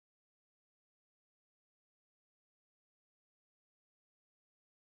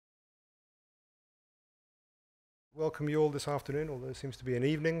Welcome you all this afternoon, although it seems to be an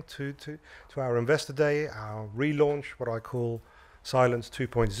evening, to our Investor Day, our relaunch, what I call Silence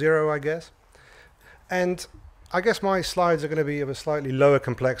 2.0, I guess. And I guess my slides are going to be of a slightly lower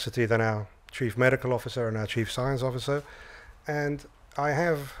complexity than our Chief Medical Officer and our Chief Science Officer. And I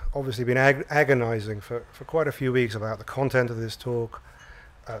have obviously been agonizing for quite a few weeks about the content of this talk,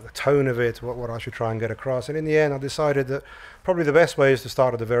 the tone of it, what I should try and get across. And in the end, I decided that probably the best way is to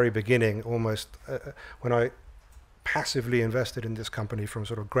start at the very beginning, almost when I passively invested in this company from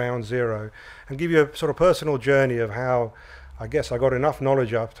sort of ground zero, and give you a sort of personal journey of how I guess I got enough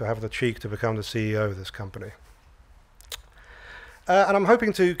knowledge up to have the cheek to become the CEO of this company. And I'm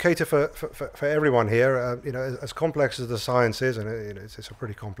hoping to cater for everyone here. As complex as the science is, and it's a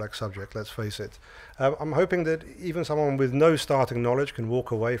pretty complex subject, let's face it. I'm hoping that even someone with no starting knowledge can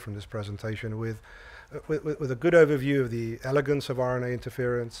walk away from this presentation with a good overview of the elegance of RNA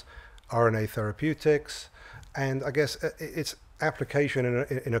interference, RNA therapeutics, and I guess its application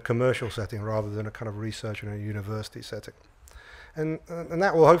in a commercial setting rather than a kind of research in a university setting. And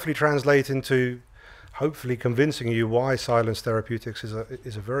that will hopefully translate into hopefully convincing you why Silence Therapeutics is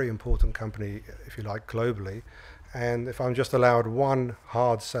a very important company, if you like, globally. And if I'm just allowed one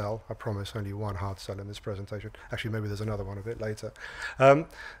hard sell, I promise only one hard sell in this presentation. Actually, maybe there's another one a bit later.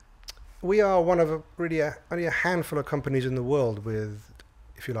 We are one of only a handful of companies in the world with,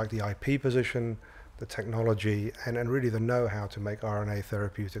 if you like, the IP position, the technology, and really the know-how to make RNA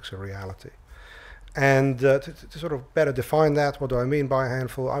therapeutics a reality. And to sort of better define that, what do I mean by a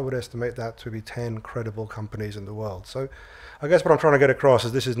handful? I would estimate that to be 10 credible companies in the world. So I guess what I'm trying to get across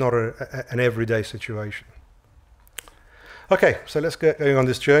is this is not an everyday situation. Okay, so let's get going on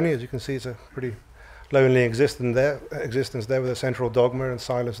this journey. As you can see, it's a pretty lonely existence there with a central dogma and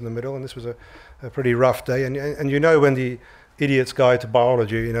silence in the middle, and this was a pretty rough day. And you know when the Idiot's Guide to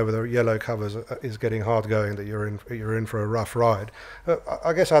Biology, with the yellow covers, is getting hard going, that you're in for a rough ride.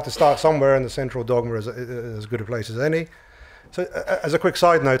 I guess I had to start somewhere, and the central dogma is as good a place as any. So as a quick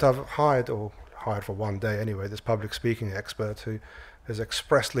side note, I've hired for one day anyway, this public speaking expert who has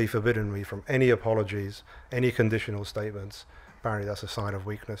expressly forbidden me from any apologies, any conditional statements. Apparently that's a sign of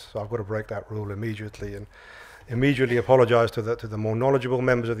weakness, so I've got to break that rule immediately and immediately apologize to the more knowledgeable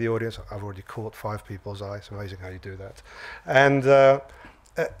members of the audience. I've already caught 5 people's eye. It's amazing how you do that. And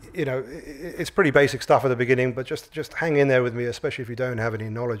it's pretty basic stuff at the beginning, but just hang in there with me, especially if you don't have any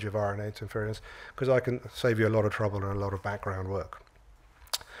knowledge of RNA interference, because I can save you a lot of trouble and a lot of background work.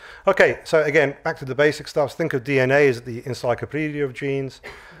 Okay, so again, back to the basic stuff. Think of DNA as the encyclopedia of genes,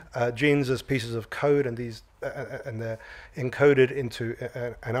 genes as pieces of code, and they're encoded into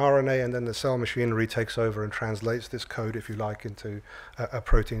an RNA, and then the cell machinery takes over and translates this code, if you like, into a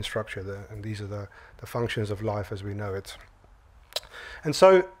protein structure. And these are the functions of life as we know it. And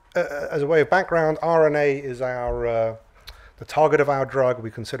so, as a way of background, RNA is the target of our drug. We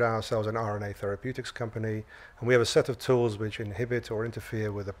consider ourselves an RNA therapeutics company, and we have a set of tools which inhibit or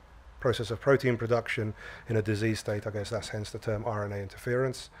interfere with the process of protein production in a disease state. I guess that's hence the term RNA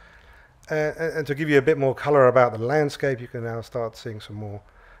interference. And to give you a bit more color about the landscape, you can now start seeing some more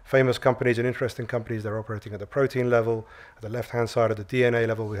famous companies and interesting companies. They're operating at the protein level. At the left-hand side of the DNA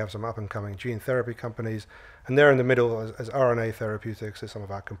level, we have some up-and-coming gene therapy companies. And there in the middle, as RNA therapeutics, is some of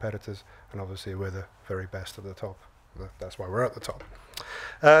our competitors. And obviously, we're the very best at the top. That's why we're at the top.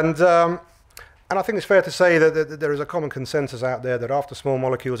 And I think it's fair to say that there is a common consensus out there that after small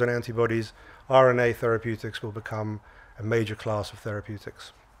molecules and antibodies, RNA therapeutics will become a major class of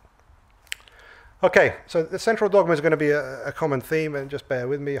therapeutics. Okay, so the central dogma is going to be a common theme, and just bear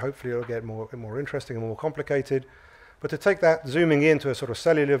with me. Hopefully it'll get more interesting and more complicated. But to take that, zooming into a sort of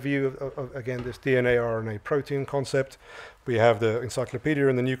cellular view of again, this DNA, RNA, protein concept, we have the encyclopedia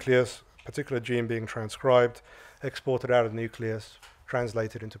in the nucleus, a particular gene being transcribed, exported out of the nucleus,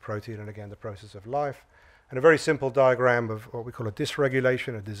 translated into protein, and again, the process of life. And a very simple diagram of what we call a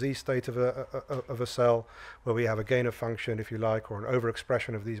dysregulation, a disease state of a cell, where we have a gain of function, if you like, or an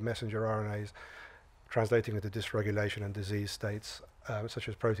overexpression of these messenger RNAs, translating into dysregulation and disease states, such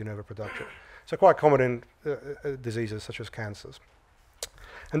as protein overproduction. So quite common in diseases such as cancers.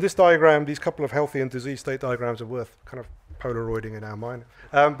 And this diagram, these couple of healthy and disease state diagrams are worth kind of polaroiding in our mind.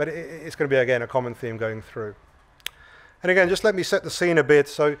 But it's going to be, again, a common theme going through. And again, just let me set the scene a bit.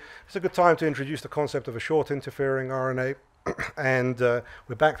 So it's a good time to introduce the concept of a short interfering RNA. And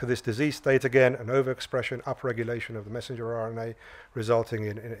we're back to this disease state again, an overexpression, upregulation of the messenger RNA, resulting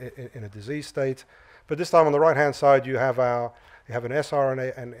in a disease state. But this time on the right-hand side, you have an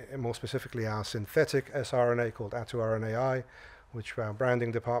sRNA, and more specifically our synthetic sRNA called AtoRNAi, which our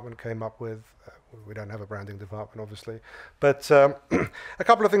branding department came up with we don't have a branding department, obviously. But a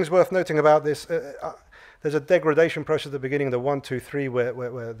couple of things worth noting about this. There's a degradation process at the beginning, the 1, 2, 3, where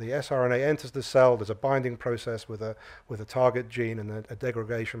the sRNA enters the cell. There's a binding process with a target gene, and a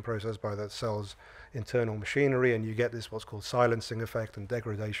degradation process by the cell's internal machinery, and you get this what's called silencing effect and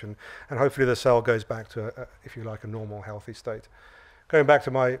degradation, and hopefully the cell goes back to, if you like, a normal, healthy state. Going back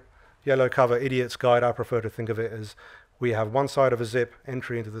to my yellow cover idiot's guide, I prefer to think of it as we have one side of a zip,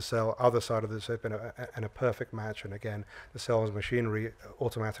 entry into the cell, other side of the zip, and a perfect match. And again, the cell's machinery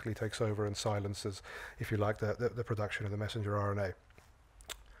automatically takes over and silences, if you like, the production of the messenger RNA.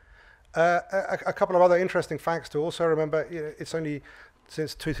 A couple of other interesting facts to also remember. It's only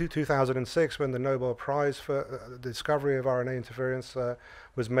since 2006 when the Nobel Prize for the discovery of RNA interference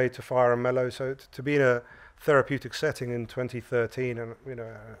was made to Fire and Mello. So to be in a therapeutic setting in 2013, and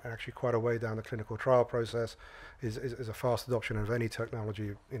actually quite a way down the clinical trial process, is a fast adoption of any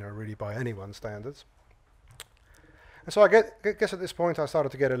technology, really by anyone's standards. And so I guess at this point I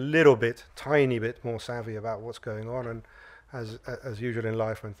started to get a little bit, tiny bit more savvy about what's going on. And as usual in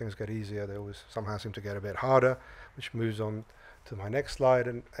life, when things get easier, they always somehow seem to get a bit harder, which moves on to my next slide.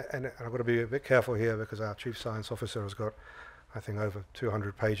 And I've got to be a bit careful here because our chief science officer has got, I think, over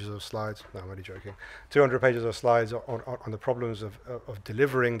 200 pages of slides. No, I'm only joking. 200 pages of slides on the problems of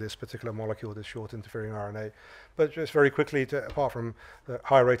delivering this particular molecule, this short interfering RNA. But just very quickly, apart from the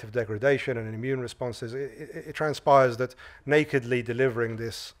high rate of degradation and immune responses, it transpires that nakedly delivering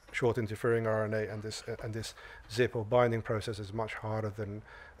this short interfering RNA and this zip or binding process is much harder than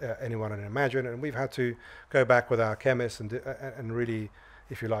anyone can imagine. And we've had to go back with our chemists and really,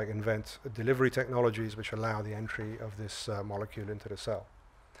 if you like, invent delivery technologies which allow the entry of this molecule into the cell.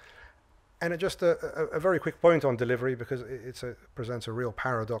 And just a very quick point on delivery, because it presents a real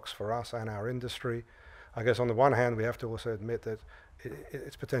paradox for us and our industry. I guess on the one hand, we have to also admit that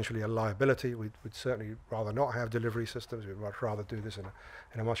it's potentially a liability. We'd certainly rather not have delivery systems. We'd much rather do this in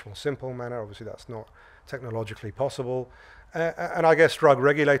a much more simple manner. Obviously, that's not technologically possible. And I guess drug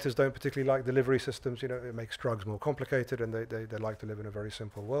regulators don't particularly like delivery systems. It makes drugs more complicated, and they like to live in a very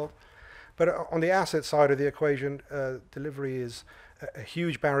simple world. But on the asset side of the equation, delivery is a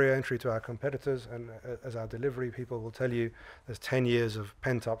huge barrier entry to our competitors. And as our delivery people will tell you, there's 10 years of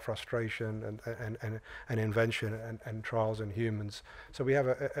pent-up frustration and invention and trials in humans. So we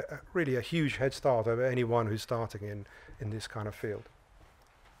have really a huge head start over anyone who's starting in this kind of field.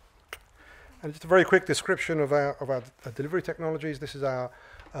 And just a very quick description of our delivery technologies. This is our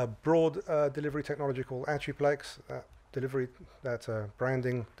broad delivery technology called Atuplex. Delivery, that's a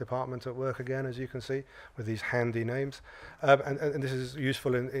branding department at work again, as you can see, with these handy names. And this is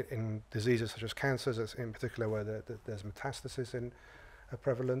useful in diseases such as cancers, in particular where there's metastasis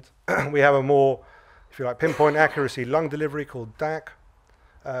prevalent. We have a more, if you like, pinpoint accuracy lung delivery called DAC,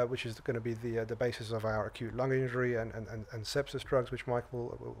 which is going to be the basis of our acute lung injury and sepsis drugs, which Mike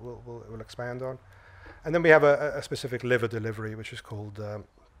will expand on. And then we have a specific liver delivery, which is called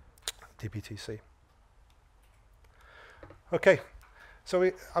DPTC. Okay,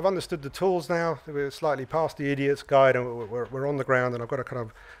 so I've understood the tools now. We're slightly past the idiot's guide, and we're on the ground, and I've got to kind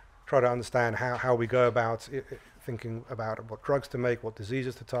of try to understand how we go about thinking about what drugs to make, what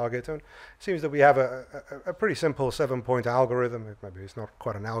diseases to target. And it seems that we have a pretty simple 7-point algorithm. Maybe it's not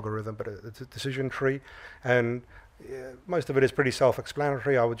quite an algorithm, but a decision tree. And most of it is pretty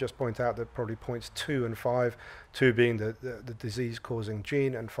self-explanatory. I would just point out that probably points 2 and 5, 2 being the disease-causing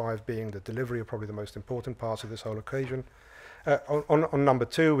gene, and 5 being the delivery, are probably the most important parts of this whole equation. On number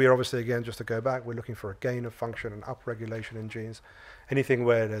 2, we are obviously, again, just to go back, we're looking for a gain of function and upregulation in genes. Anything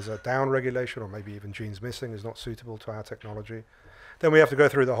where there's a downregulation or maybe even genes missing is not suitable to our technology. Then we have to go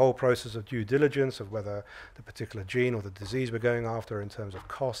through the whole process of due diligence of whether the particular gene or the disease we're going after in terms of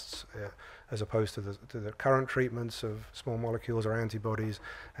costs, as opposed to the current treatments of small molecules or antibodies,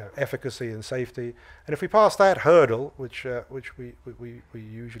 efficacy and safety. And if we pass that hurdle, which we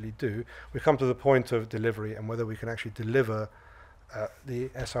usually do, we come to the point of delivery and whether we can actually deliver the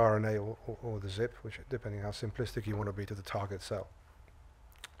sRNA or the zip, which, depending on how simplistic you want to be, to the target cell.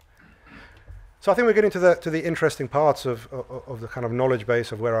 So I think we're getting to the interesting parts of the kind of knowledge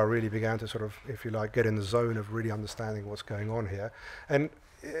base of where I really began to sort of, if you like, get in the zone of really understanding what's going on here. And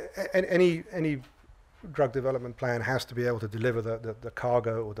any drug development plan has to be able to deliver the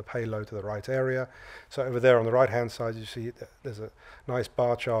cargo or the payload to the right area. So over there on the right-hand side, you see there's a nice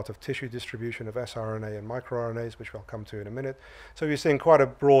bar chart of tissue distribution of sRNA and microRNAs, which I'll come to in a minute. So you're seeing quite a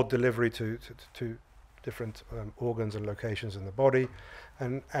broad delivery to different organs and locations in the body.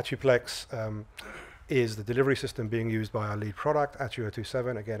 And Atuplex is the delivery system being used by our lead product,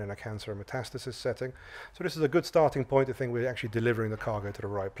 Atu-027, again in a cancer and metastasis setting. So this is a good starting point to think we're actually delivering the cargo to the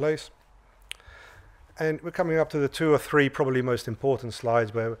right place. And we're coming up to the 2 or 3 probably most important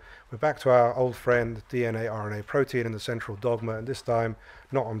slides where we're back to our old friend DNA, RNA, protein in the central dogma, and this time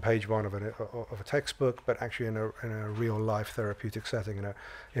not on page 1 of a textbook, but actually in a real life therapeutic setting,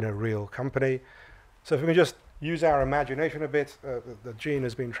 in a real company. So if we can just use our imagination a bit, the gene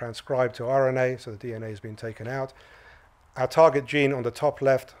has been transcribed to RNA, so the DNA has been taken out. Our target gene on the top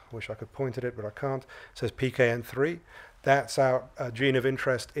left, wish I could point at it, but I can't, says PKN3. That's our gene of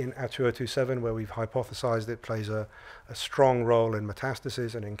interest in our 2027, where we've hypothesized it plays a strong role in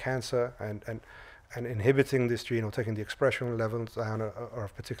metastasis and in cancer, and inhibiting this gene or taking the expression levels down are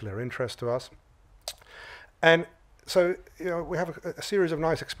of particular interest to us. And so, we have a series of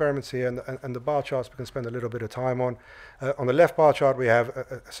nice experiments here, and the bar charts we can spend a little bit of time on. On the left bar chart, we have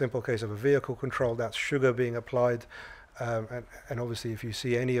a simple case of a vehicle control. That's sugar being applied. And obviously, if you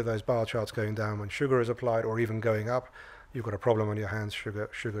see any of those bar charts going down when sugar is applied or even going up, you've got a problem on your hands. Sugar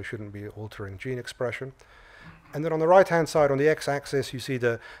shouldn't be altering gene expression. And then on the right-hand side, on the x-axis, you see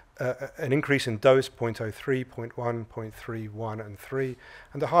an increase in dose, 0.03, 0.1, 0.3, and 3.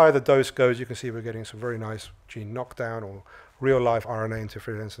 And the higher the dose goes, you can see we're getting some very nice gene knockdown or real-life RNA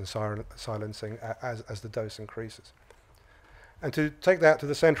interference and silencing as the dose increases. And to take that to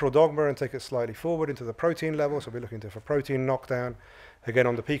the central dogma and take it slightly forward into the protein level, so we're looking for protein knockdown. Again,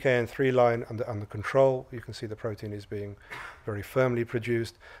 on the PKN3 line under control, you can see the protein is being very firmly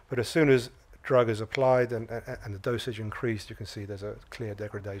produced. But as soon as drug is applied and the dosage increased, you can see there's a clear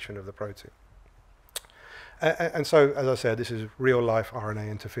degradation of the protein. And so, as I said, this is real-life RNA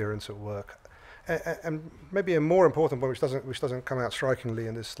interference at work. And maybe a more important point, which doesn't come out strikingly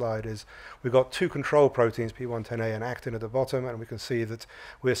in this slide, is we've got 2 control proteins, P110A and actin at the bottom, and we can see that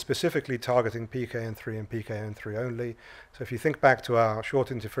we're specifically targeting PKN3 and PKN3 only. So if you think back to our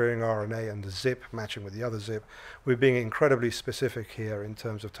short interfering RNA and the zip matching with the other zip, we're being incredibly specific here in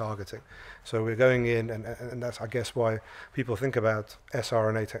terms of targeting. So we're going in, and that's, I guess, why people think about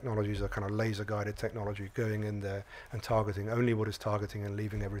sRNA technologies as a kind of laser-guided technology, going in there and targeting only what is targeting and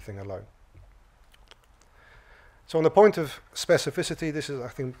leaving everything alone. So on the point of specificity, this is, I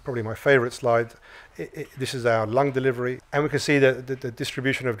think, probably my favorite slide. This is our lung delivery. And we can see that the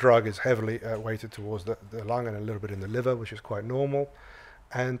distribution of drug is heavily weighted towards the lung and a little bit in the liver, which is quite normal.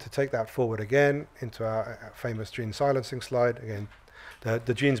 And to take that forward again into our famous gene silencing slide, again,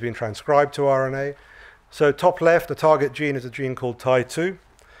 the gene's been transcribed to RNA. So top left, the target gene is a gene called Tie2.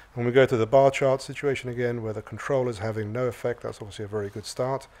 When we go to the bar chart situation again, where the control is having no effect, that's obviously a very good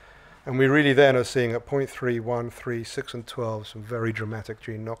start. And we really then are seeing at 0.3, 1, 3, 6, and 12 some very dramatic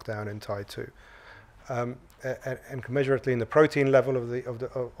gene knockdown in Tie2, and commensurately in the protein level of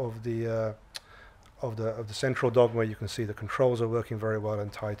the central dogma, you can see the controls are working very well,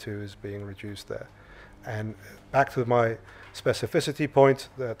 and Tie2 is being reduced there. And back to my specificity point,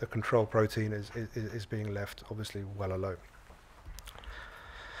 the control protein is being left obviously well alone.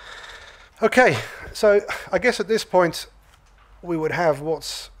 Okay, so I guess at this point we would have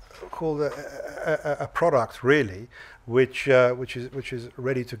what's called a product, really, which is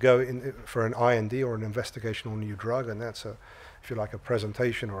ready to go in for an IND or an investigational new drug, and that's if you like, a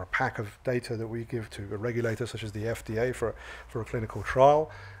presentation or a pack of data that we give to a regulator such as the FDA for a clinical trial.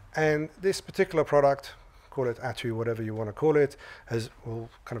 And this particular product, call it ATU, whatever you want to call it,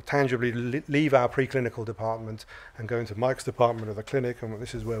 will kind of tangibly leave our preclinical department and go into Mike's department of the clinic, and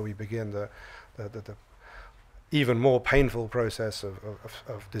this is where we begin the even more painful process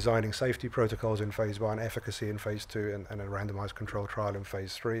of designing safety protocols in phase 1, efficacy in phase 2, and a randomized control trial in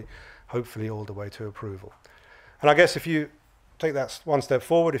phase 3, hopefully all the way to approval. And I guess if you take that one step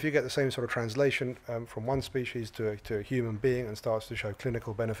forward, if you get the same sort of translation from one species to a human being and starts to show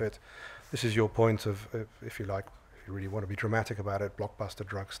clinical benefit, this is your point of, if you like, if you really want to be dramatic about it, blockbuster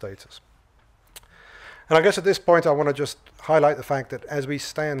drug status. And I guess at this point I want to just highlight the fact that as we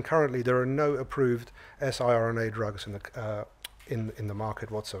stand currently, there are no approved siRNA drugs in the market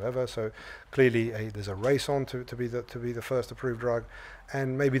whatsoever. So clearly there's a race on to be the first approved drug,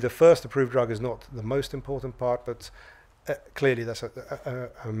 and maybe the first approved drug is not the most important part, but clearly that's a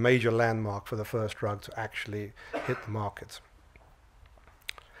major landmark for the first drug to actually hit the market.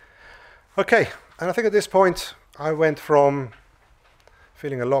 Okay, and I think at this point I went from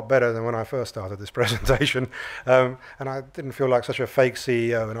feeling a lot better than when I first started this presentation, and I didn't feel like such a fake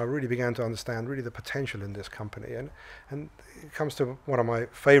CEO, and I really began to understand really the potential in this company. And it comes to one of my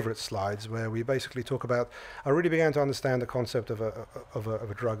favorite slides where we basically talk about, I really began to understand the concept of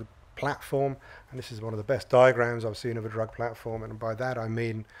a drug platform, and this is one of the best diagrams I've seen of a drug platform, and by that I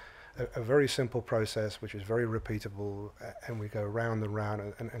mean a very simple process which is very repeatable, and we go round and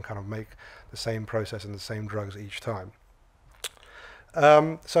round and kind of make the same process and the same drugs each time.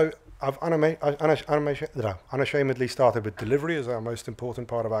 So I've unashamedly started with delivery as our most important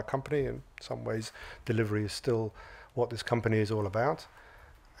part of our company. In some ways, delivery is still what this company is all about.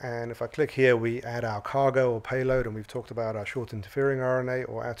 And if I click here, we add our cargo or payload, and we've talked about our short interfering RNA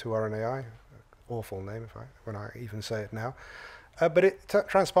or R2RNAi. Awful name when I even say it now. But it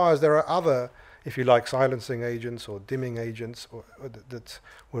transpires there are other, if you like, silencing agents or dimming agents that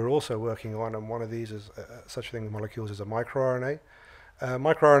we're also working on, and one of these is such a thing, molecules, as a microRNA.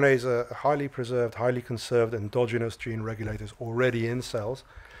 MicroRNAs are highly preserved, highly conserved endogenous gene regulators already in cells.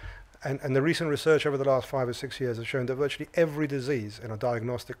 And the recent research over the last 5 or 6 years has shown that virtually every disease in a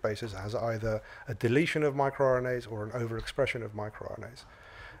diagnostic basis has either a deletion of microRNAs or an overexpression of microRNAs.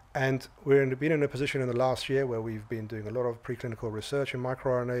 And we've been in a position in the last year where we've been doing a lot of preclinical research in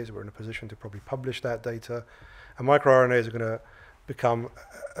microRNAs. We're in a position to probably publish that data. And microRNAs are going to become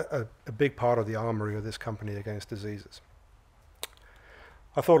a big part of the armory of this company against diseases.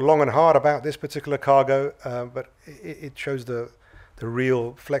 I thought long and hard about this particular cargo, but it shows the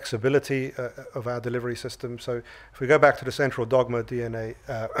real flexibility of our delivery system. So if we go back to the central dogma, DNA,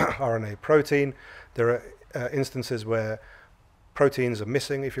 RNA, protein, there are instances where proteins are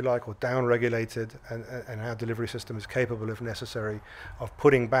missing, if you like, or down-regulated, and our delivery system is capable, if necessary, of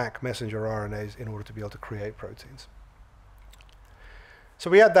putting back messenger RNAs in order to be able to create proteins. So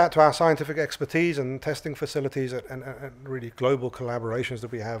we add that to our scientific expertise and testing facilities and really global collaborations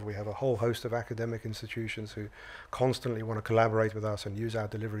that we have. We have a whole host of academic institutions who constantly want to collaborate with us and use our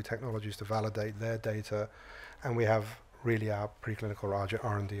delivery technologies to validate their data. And we have really our preclinical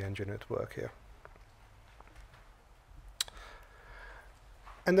R&D engine at work here.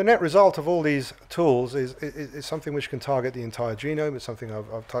 And the net result of all these tools is something which can target the entire genome. It's something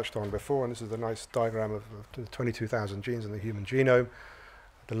I've touched on before, and this is a nice diagram of the 22,000 genes in the human genome.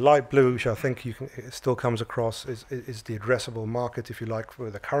 The light blue, which I think it still comes across, is the addressable market, if you like, for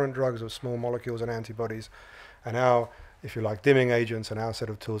the current drugs of small molecules and antibodies. And our, if you like, dimming agents and our set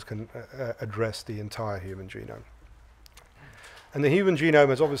of tools can address the entire human genome. And the human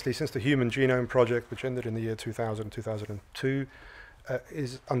genome is obviously, since the Human Genome Project, which ended in the year 2000, 2002,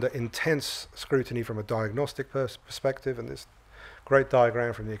 is under intense scrutiny from a diagnostic perspective. And this great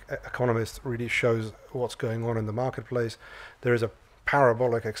diagram from the Economist really shows what's going on in the marketplace. There is a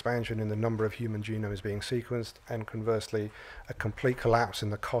parabolic expansion in the number of human genomes being sequenced, and conversely, a complete collapse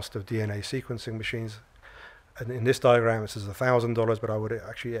in the cost of DNA sequencing machines. And in this diagram, it says $1,000, but I would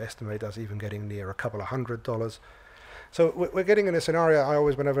actually estimate that's even getting near a couple of $100. So we're getting in a scenario,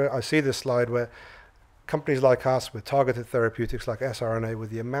 whenever I see this slide, where companies like us with targeted therapeutics like siRNA, with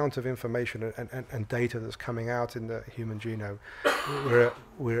the amount of information and data that's coming out in the human genome,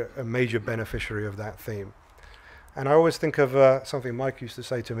 we're a major beneficiary of that theme. And I always think of something Mike used to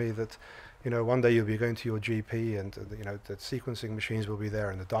say to me, that, you know, one day you'll be going to your GP and, you know, the sequencing machines will be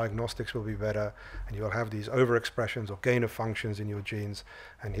there and the diagnostics will be better, and you'll have these overexpressions or gain of functions in your genes,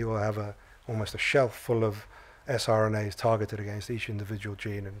 and he will have almost a shelf full of siRNAs targeted against each individual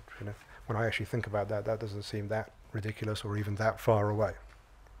gene. And, you know, when I actually think about that, that doesn't seem that ridiculous or even that far away.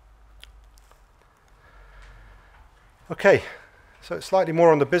 Okay, so slightly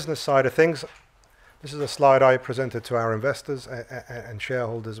more on the business side of things. This is a slide I presented to our investors and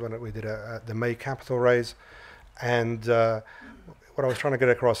shareholders when we did the May capital raise. And what I was trying to get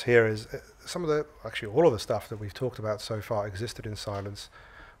across here is some of the, actually all of the stuff that we've talked about so far existed in silence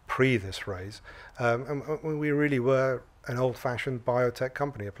pre this raise. And we really were an old-fashioned biotech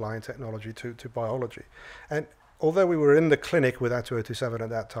company applying technology to biology. And although we were in the clinic with our 2027 at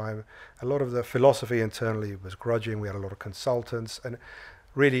that time, a lot of the philosophy internally was grudging. We had a lot of consultants, and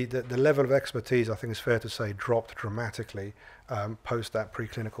really the level of expertise, I think it's fair to say, dropped dramatically post that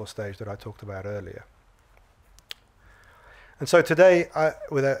preclinical stage that I talked about earlier. And so today,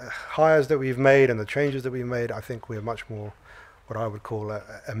 with the hires that we've made and the changes that we've made, I think we're much more what I would call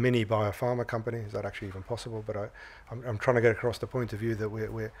a mini biopharma company. Is that actually even possible? But I'm trying to get across the point of view that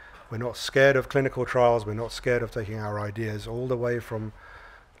we're not scared of clinical trials. We're not scared of taking our ideas all the way from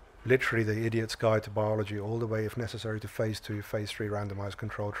literally the idiot's guide to biology, all the way, if necessary, to phase 2, phase 3 randomized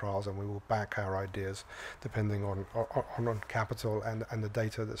control trials, and we will back our ideas depending on capital and the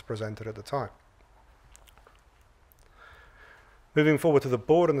data that's presented at the time. Moving forward to the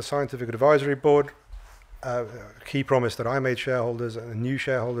board and the scientific advisory board, a key promise that I made shareholders and new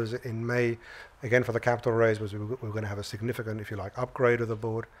shareholders in May, again for the capital raise, was we were going to have a significant, if you like, upgrade of the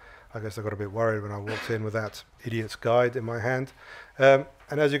board. I guess I got a bit worried when I walked in with that idiot's guide in my hand. And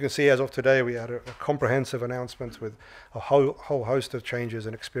as you can see, as of today, we had a comprehensive announcement with a whole host of changes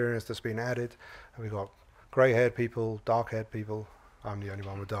and experience that's been added. And we've got grey-haired people, dark-haired people. I'm the only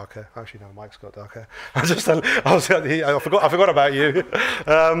one with dark hair. Actually, no, Mike's got dark hair. I forgot about you.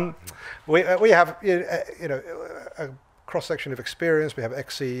 We have a cross-section of experience. We have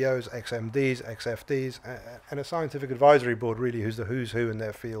ex-CEOs, ex-MDs, ex-FDs, and a scientific advisory board really who's the who's who in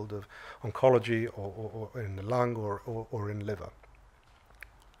their field of oncology or in the lung or in liver.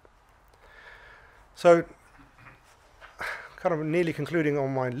 So kind of nearly concluding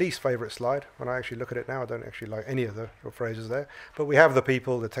on my least favorite slide. When I actually look at it now, I don't actually like any of the phrases there. But we have the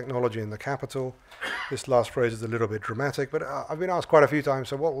people, the technology, and the capital. This last phrase is a little bit dramatic, but I've been asked quite a few times,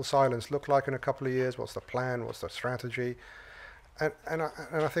 so what will silence look like in a couple of years? What's the plan? What's the strategy? And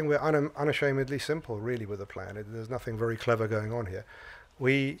I think we're unashamedly simple, really, with the plan. There's nothing very clever going on here.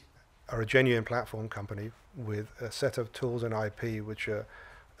 We are a genuine platform company with a set of tools and IP which are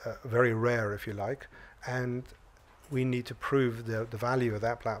very rare, if you like, and we need to prove the value of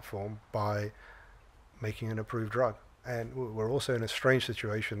that platform by making an approved drug. And we're also in a strange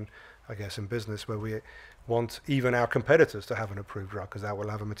situation, I guess, in business where we want even our competitors to have an approved drug because that will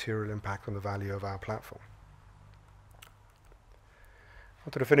have a material impact on the value of our platform. I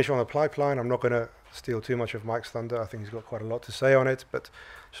wanted to finish on the pipeline. I'm not going to steal too much of Mike's thunder. I think he's got quite a lot to say on it, but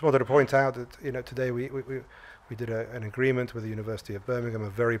just wanted to point out that today we did an agreement with the University of Birmingham, a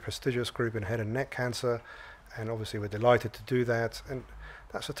very prestigious group in head and neck cancer. And obviously we're delighted to do that. And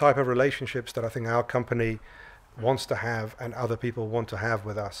that's the type of relationships that I think our company wants to have and other people want to have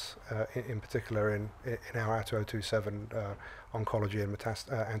with us, in particular in our ATO-227 oncology and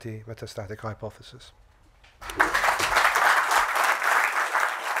anti-metastatic hypothesis.